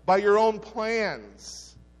 by your own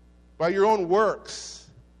plans, by your own works.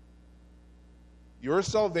 Your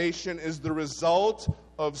salvation is the result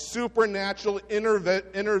of supernatural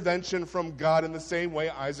intervention from God in the same way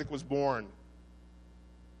Isaac was born.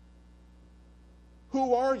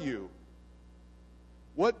 Who are you?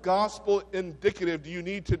 What gospel indicative do you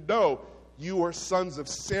need to know? You are sons of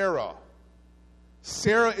Sarah.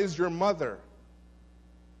 Sarah is your mother.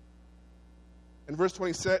 And verse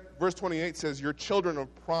 28 says, you're children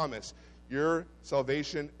of promise. Your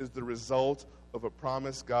salvation is the result of a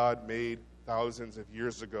promise God made thousands of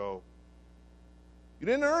years ago. You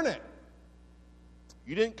didn't earn it.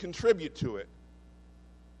 You didn't contribute to it.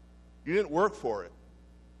 You didn't work for it.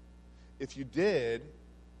 If you did,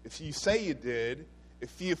 if you say you did,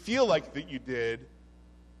 if you feel like that you did,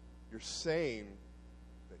 you're saying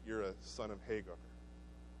that you're a son of Hagar.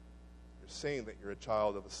 You're saying that you're a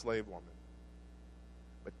child of a slave woman.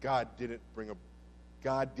 But God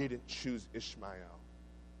didn't choose Ishmael.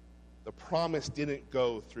 The promise didn't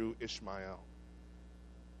go through Ishmael.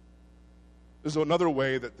 There's another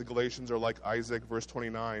way that the Galatians are like Isaac, verse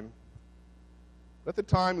 29. At the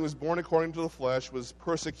time he was born according to the flesh, was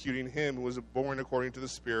persecuting him who was born according to the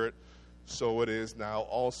Spirit, so it is now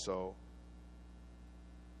also.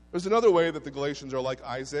 There's another way that the Galatians are like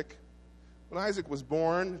Isaac. When Isaac was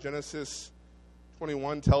born, Genesis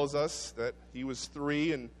 21 tells us that he was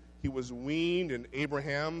 3 and he was weaned, and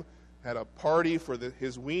Abraham had a party for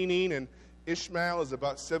his weaning, and Ishmael is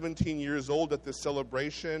about 17 years old at this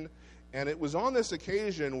celebration. And it was on this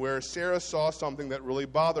occasion where Sarah saw something that really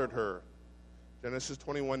bothered her. Genesis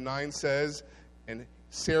 21:9 says, and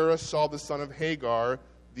Sarah saw the son of Hagar,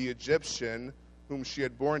 the Egyptian, whom she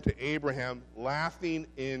had borne to Abraham, laughing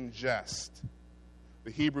in jest.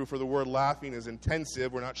 The Hebrew for the word laughing is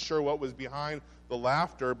intensive. We're not sure what was behind the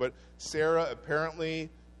laughter, but Sarah apparently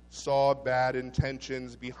saw bad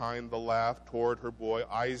intentions behind the laugh toward her boy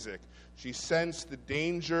Isaac. She sensed the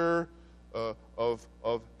danger of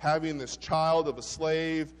having this child of a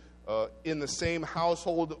slave in the same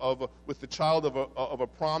household with the child of a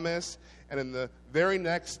promise. And in the very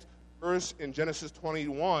next verse in Genesis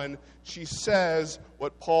 21, she says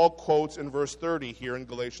what Paul quotes in verse 30 here in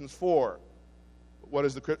Galatians 4. What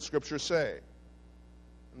does the scripture say?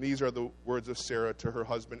 And these are the words of Sarah to her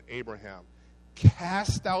husband Abraham.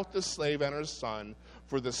 Cast out the slave and her son,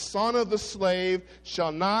 for the son of the slave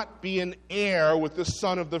shall not be an heir with the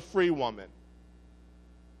son of the free woman.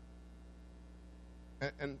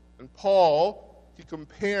 And Paul, he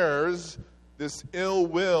compares this ill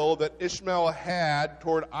will that Ishmael had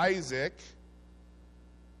toward Isaac,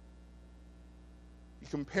 he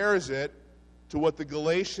compares it to what the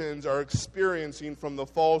Galatians are experiencing from the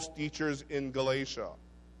false teachers in Galatia.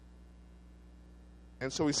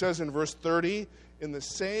 And so he says in verse 30, in the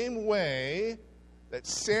same way that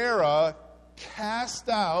Sarah cast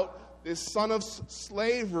out this son of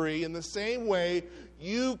slavery, in the same way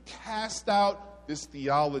you cast out this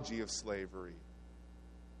theology of slavery.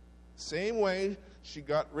 Same way she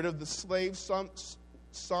got rid of the slave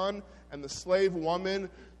son and the slave woman,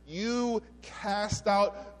 you cast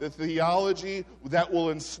out the theology that will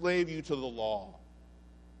enslave you to the law.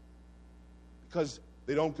 Because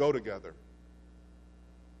they don't go together.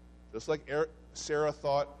 Just like Sarah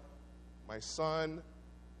thought, my son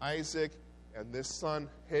Isaac and this son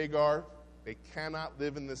Hagar, they cannot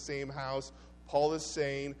live in the same house. Paul is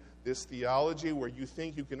saying this theology where you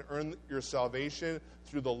think you can earn your salvation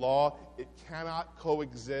through the law, it cannot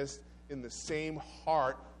coexist in the same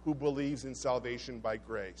heart who believes in salvation by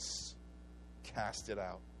grace. Cast it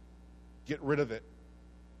out. Get rid of it.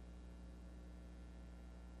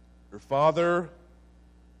 Your father,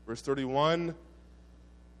 verse 31,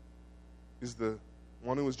 is the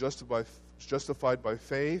one who was justified by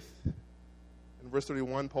faith. In verse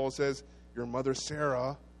 31, Paul says, your mother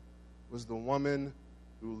Sarah was the woman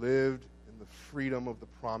who lived in the freedom of the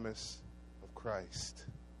promise of Christ.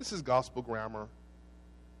 This is gospel grammar.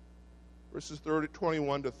 Verses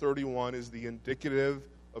 21 to 31 is the indicative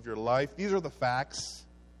of your life. These are the facts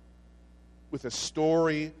with a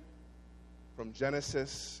story from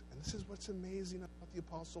Genesis. And this is what's amazing about the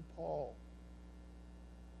Apostle Paul.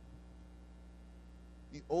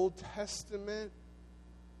 The Old Testament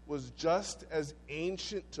was just as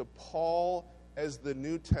ancient to Paul as the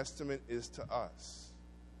New Testament is to us.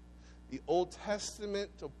 The Old Testament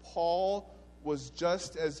to Paul was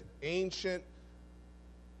just as ancient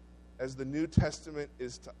as the New Testament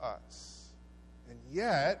is to us. And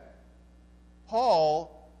yet,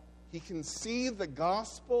 Paul, he can see the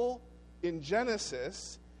gospel in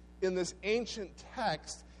Genesis, in this ancient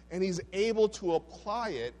text, and he's able to apply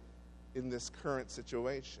it in this current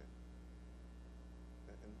situation.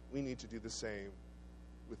 And we need to do the same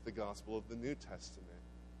with the gospel of the New Testament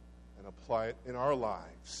and apply it in our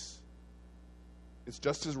lives. It's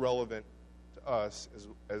just as relevant to us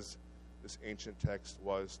as this ancient text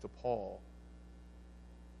was to Paul.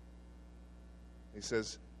 He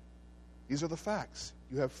says, these are the facts.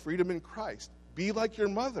 You have freedom in Christ. Be like your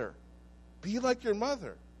mother. Be like your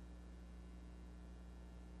mother.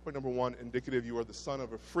 Point number one, indicative, you are the son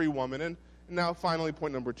of a free woman. And now finally,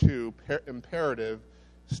 point number two, imperative,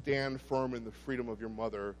 stand firm in the freedom of your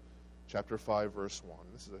mother. Chapter 5, verse 1.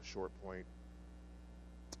 This is a short point.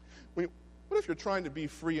 What if you're trying to be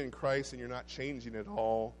free in Christ and you're not changing at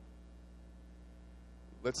all?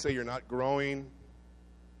 Let's say you're not growing.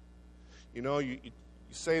 You know, you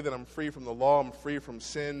say that I'm free from the law, I'm free from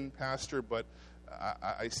sin, Pastor, but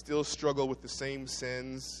I still struggle with the same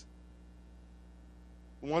sins.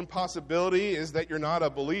 One possibility is that you're not a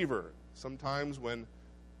believer. Sometimes when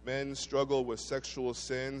men struggle with sexual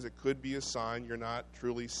sins, it could be a sign you're not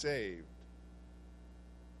truly saved.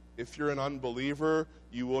 If you're an unbeliever,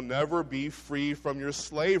 you will never be free from your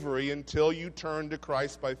slavery until you turn to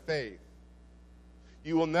Christ by faith.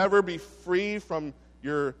 You will never be free from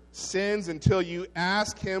your sins until you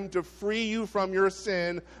ask Him to free you from your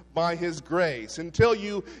sin by His grace, until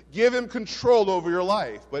you give Him control over your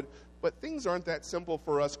life. But things aren't that simple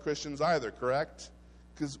for us Christians either, correct?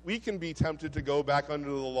 Because we can be tempted to go back under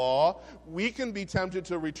the law. We can be tempted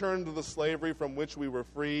to return to the slavery from which we were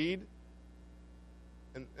freed.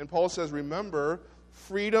 And Paul says, remember,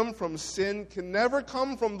 freedom from sin can never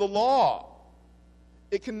come from the law.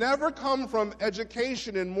 It can never come from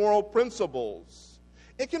education and moral principles.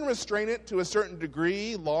 It can restrain it to a certain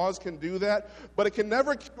degree. Laws can do that. But it can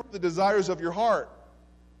never cure the desires of your heart.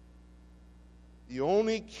 The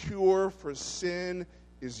only cure for sin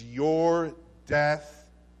is your death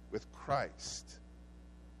with Christ.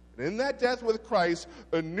 And in that death with Christ,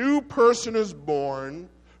 a new person is born,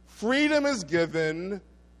 freedom is given,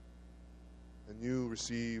 and you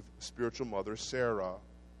receive a spiritual mother, Sarah.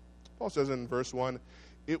 Paul says in verse 1,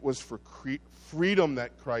 it was for freedom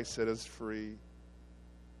that Christ set us free.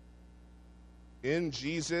 In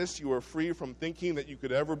Jesus, you are free from thinking that you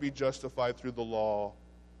could ever be justified through the law.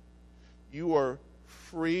 You are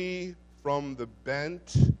free from the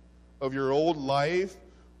bent of your old life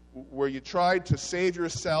where you tried to save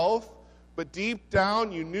yourself, but deep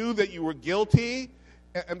down you knew that you were guilty,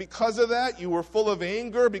 and because of that you were full of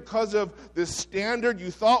anger because of this standard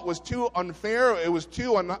you thought was too unfair, it was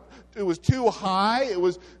too high, it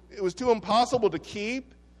was too impossible to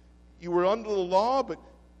keep. You were under the law, but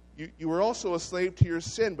you were also a slave to your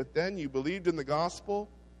sin, but then you believed in the gospel.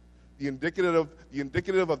 The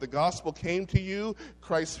indicative of the gospel came to you.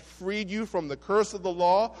 Christ freed you from the curse of the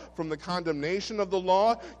law, from the condemnation of the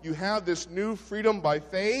law. You have this new freedom by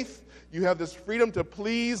faith. You have this freedom to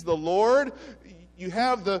please the Lord. You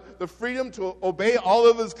have the freedom to obey all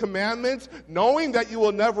of His commandments, knowing that you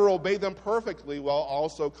will never obey them perfectly, while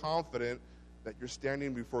also confident that your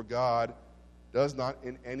standing before God does not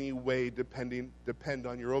in any way depend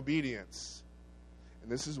on your obedience.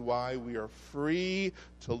 And this is why we are free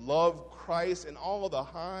to love Christ in all the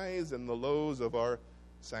highs and the lows of our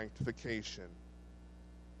sanctification.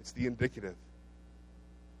 It's the indicative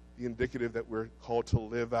that we're called to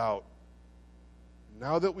live out.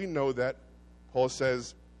 Now that we know that, Paul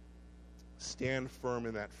says, stand firm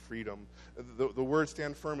in that freedom. The word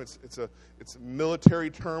stand firm, it's a military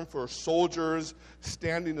term for soldiers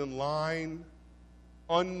standing in line,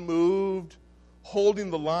 unmoved, holding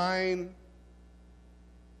the line.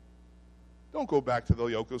 Don't go back to the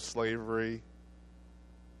yoke of slavery.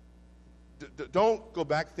 Don't go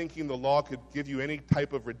back thinking the law could give you any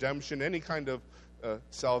type of redemption, any kind of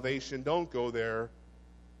salvation. Don't go there.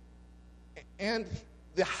 And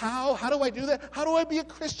the how do I do that? How do I be a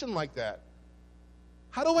Christian like that?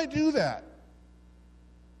 How do I do that?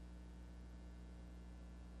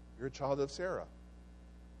 You're a child of Sarah.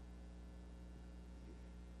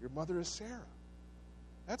 Your mother is Sarah.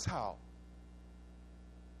 That's how.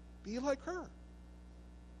 Be like her.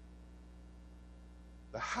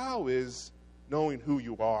 The how is knowing who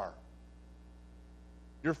you are.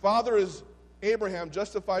 Your father is Abraham,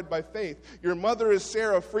 justified by faith. Your mother is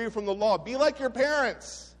Sarah, free from the law. Be like your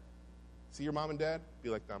parents. See your mom and dad? Be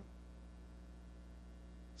like them.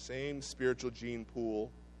 Same spiritual gene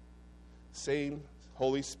pool. Same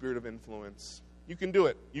Holy Spirit of influence. You can do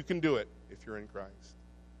it. You can do it if you're in Christ.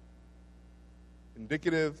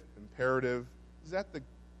 Indicative, imperative, Is that the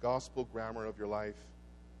gospel grammar of your life?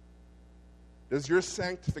 Does your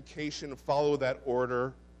sanctification follow that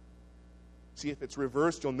order? See, if it's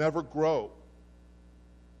reversed, you'll never grow.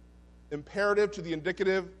 Imperative to the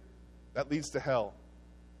indicative, that leads to hell.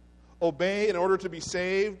 Obey in order to be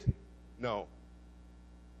saved? No.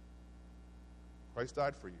 Christ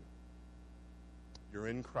died for you. You're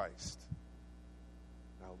in Christ.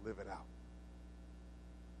 Now live it out.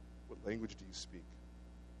 What language do you speak?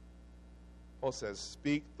 Paul says,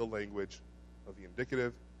 speak the language of the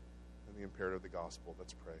indicative and the imperative of the gospel.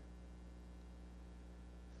 Let's pray.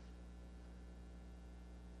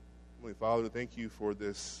 Heavenly Father, thank you for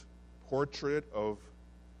this portrait of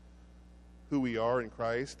who we are in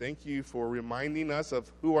Christ. Thank you for reminding us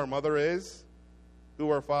of who our mother is, who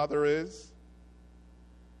our father is.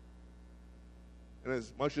 And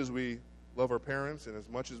as much as we love our parents and as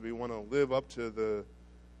much as we want to live up to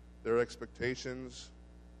their expectations,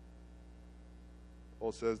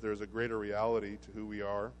 Paul says there's a greater reality to who we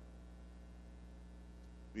are.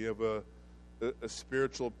 We have a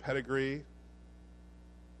spiritual pedigree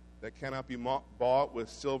that cannot be bought with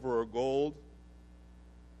silver or gold.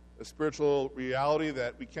 A spiritual reality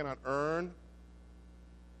that we cannot earn.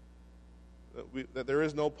 That there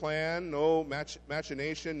is no plan, no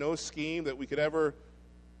machination, no scheme that we could ever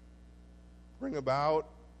bring about.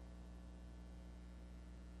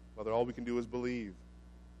 Father, all we can do is believe.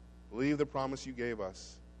 Believe the promise you gave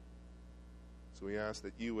us. So we ask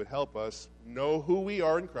that you would help us know who we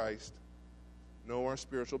are in Christ, know our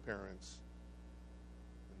spiritual parents,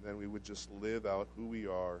 and then we would just live out who we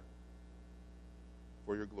are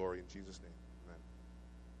for your glory in Jesus' name.